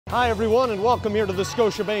Hi everyone and welcome here to the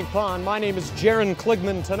Scotiabank Pond. My name is Jaron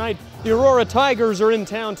Kligman. Tonight, the Aurora Tigers are in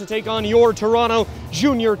town to take on your Toronto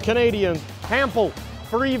Junior Canadiens. Hampel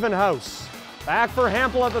for Evenhouse. Back for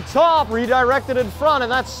Hampel at the top, redirected in front,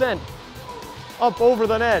 and that's sent up over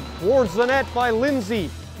the net. Towards the net by Lindsay.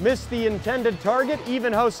 Missed the intended target.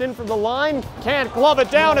 Evenhouse in from the line. Can't glove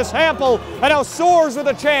it down as Hampel, and now Soares with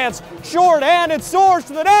a chance. Short-handed, Soares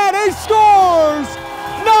to the net, he scores!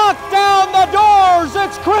 Knocked down the doors,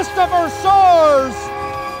 it's Christopher Soares!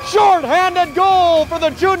 Short-handed goal for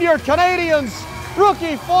the Junior Canadiens.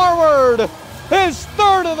 Rookie forward, his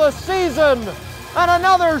third of the season. And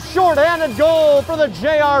another short-handed goal for the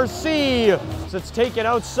JRC. It's taken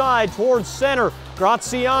outside towards center.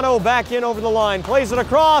 Graziano back in over the line. Plays it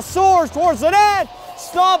across, Soares towards the net.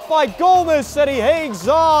 Stopped by Gomez, and he hangs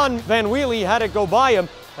on. Van Wheely had it go by him.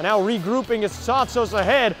 And now regrouping is Tsatsos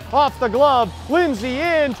ahead, off the glove. Lindsay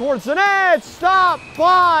in towards the net, stopped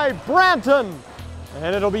by Branton.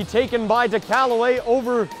 And it'll be taken by DeCalloway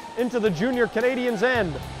over into the Junior Canadiens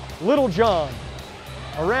end. Littlejohn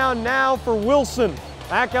around now for Wilson.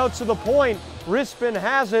 Back out to the point, Rispin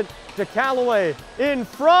has it. DeCalloway in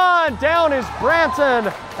front, down is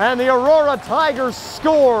Branton. And the Aurora Tigers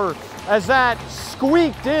score as that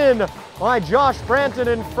squeaked in by Josh Branton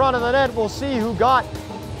in front of the net. We'll see who got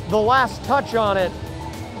the last touch on it.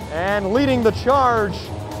 And leading the charge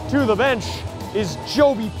to the bench is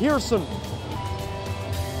Joby Pearson.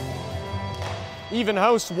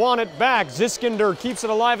 Evenhouse won it back. Ziskinder keeps it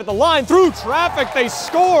alive at the line. Through traffic, they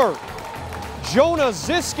score. Jonah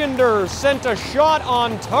Ziskinder sent a shot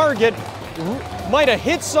on target. Might have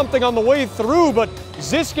hit something on the way through, but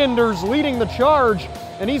Ziskinder's leading the charge,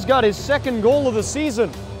 and he's got his second goal of the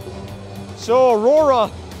season. So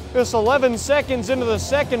Aurora, just 11 seconds into the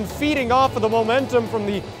second, feeding off of the momentum from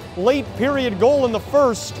the late period goal in the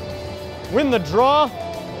first. Win the draw,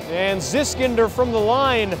 and Ziskinder from the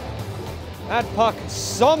line. That puck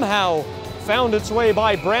somehow found its way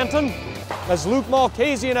by Branton, as Luke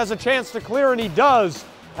Malkasian has a chance to clear, and he does.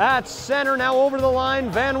 At center, now over the line,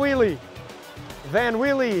 Van Wheely. Van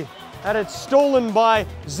Wheely had it stolen by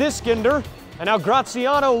Ziskinder. And now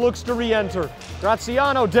Graziano looks to re-enter.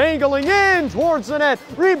 Graziano dangling in towards the net.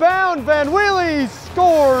 Rebound, Van Wheely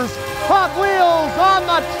scores. Hot Wheels on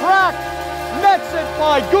the track. Nets it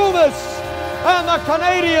by Gomez. And the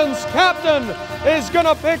Canadiens captain is going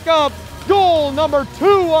to pick up goal number 2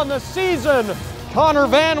 on the season. Connor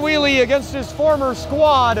Van Wheely against his former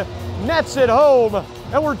squad nets it home.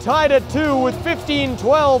 And we're tied at 2 with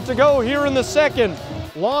 15-12 to go here in the second.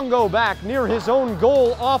 Longo back near his own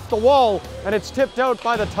goal off the wall, and it's tipped out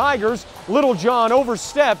by the Tigers. Littlejohn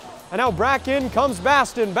overstepped, and now back in comes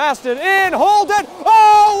Baston. Baston in, hold it!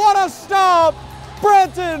 Oh, what a stop!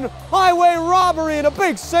 Branton, highway robbery, and a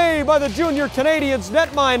big save by the Junior Canadiens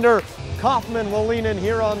netminder. Kaufman will lean in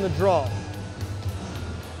here on the draw.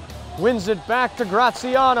 Wins it back to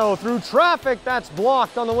Graziano through traffic. That's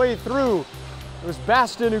blocked on the way through. It was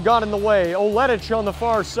Baston who got in the way. Oletic on the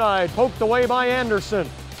far side, poked away by Anderson.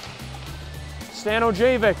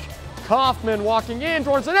 Stanojevic, Kaufman walking in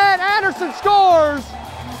towards the net. Anderson scores!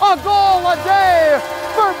 A goal a day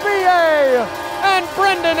for BA! And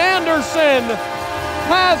Brendan Anderson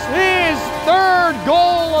has his 3rd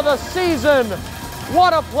goal of the season.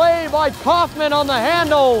 What a play by Kaufman on the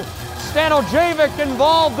handle. Stanojevic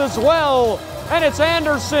involved as well. And it's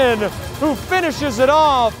Anderson who finishes it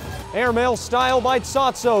off. Airmail style by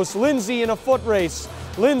Tsatsos. Lindsay in a foot race.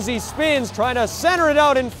 Lindsay spins, trying to center it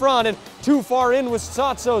out in front, and too far in was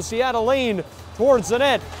Tsatsos. He had a lane towards the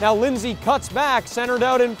net. Now Lindsay cuts back, centered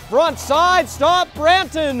out in front, side, stop,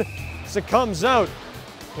 Branton succumbs out.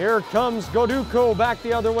 Here comes Goduko back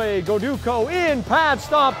the other way. Goduko in, pad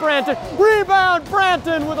stop, Branton. Rebound,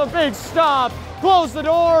 Branton with a big stop. Close the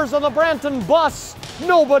doors on the Branton bus.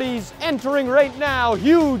 Nobody's entering right now.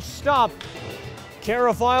 Huge stop.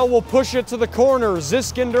 Carafile will push it to the corner.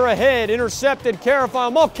 Ziskinder ahead, intercepted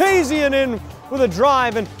Carafile. Malkasian in with a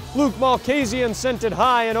drive, and Luke Malkasian sent it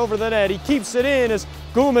high and over the net. He keeps it in as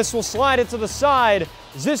Gomez will slide it to the side.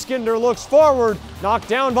 Ziskinder looks forward, knocked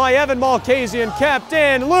down by Evan Malkasian, kept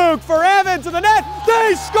in. Luke for Evan to the net.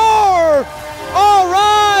 They score! All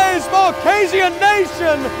rise, Malkasian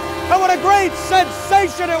Nation! And what a great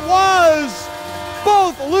sensation it was!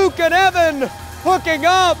 Both Luke and Evan hooking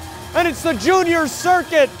up. And it's the junior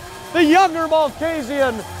circuit, the younger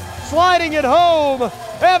Malkasian sliding it home.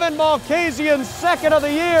 Evan Malkasian, 2nd of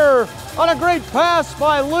the year, on a great pass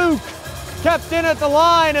by Luke. Kept in at the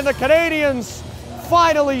line, and the Canadiens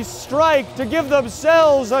finally strike to give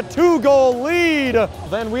themselves a 2-goal lead.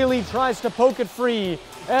 Van Wheely tries to poke it free.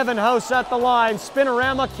 Evenhouse at the line.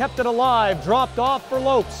 Spinorama kept it alive. Dropped off for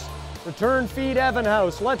Lopes. Return feed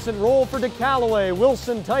Evenhouse. Lets it roll for DeCalloway.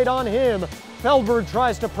 Wilson tight on him. Feldberg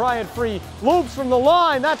tries to pry it free. Lopes from the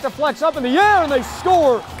line. That deflects up in the air and they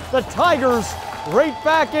score. The Tigers right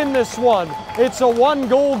back in this one. It's a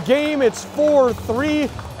one-goal game. It's 4-3.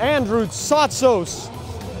 Andrew Tsotsos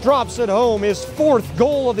drops it home, his fourth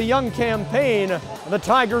goal of the young campaign. The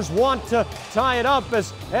Tigers want to tie it up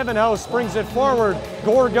as Evenhouse brings it forward.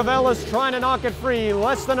 Gorgavelis trying to knock it free.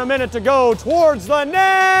 Less than a minute to go towards the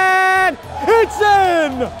net. It's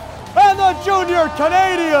in! And the Junior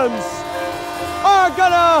Canadiens are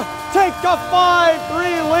gonna take a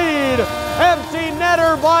 5-3 lead. Empty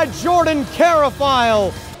netter by Jordan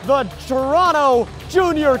Carafile. The Toronto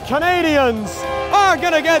Junior Canadiens are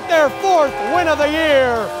gonna get their fourth win of the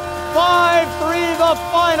year. 5-3 the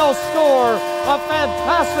final score. A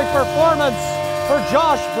fantastic performance for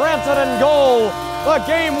Josh Branton in goal. The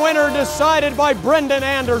game winner decided by Brendan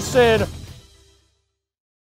Anderson.